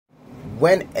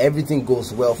when everything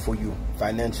goes well for you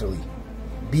financially,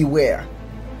 beware.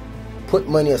 Put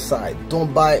money aside.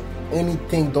 Don't buy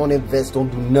anything. Don't invest. Don't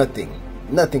do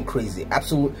nothing crazy.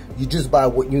 Absolutely. You just buy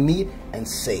what you need and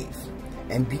save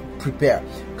and be prepared,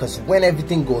 because when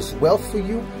everything goes well for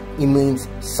you, it means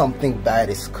something bad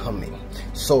is coming.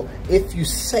 So if you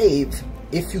save,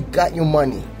 if you got your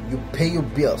money, you pay your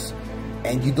bills,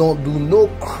 and you don't do no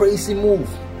crazy move,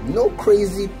 no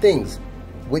crazy things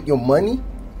with your money,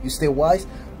 you stay wise,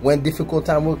 when difficult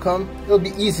time will come, it'll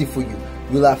be easy for you.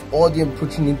 You'll have all the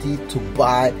opportunity to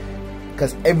buy,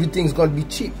 because everything's going to be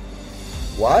cheap.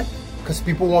 Why? Because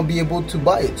people won't be able to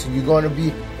buy it. So you're going to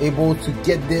be able to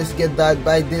get this, get that,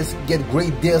 buy this, get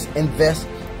great deals, invest,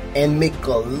 and make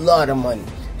a lot of money.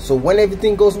 So when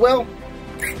everything goes well,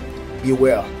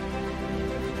 beware.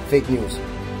 Fake news.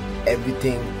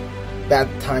 Everything, bad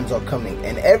times are coming.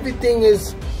 And everything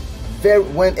is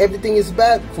when everything is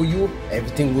bad for you,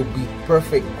 everything will be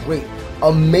perfect, great,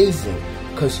 amazing,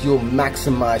 because you'll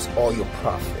maximize all your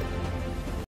profit.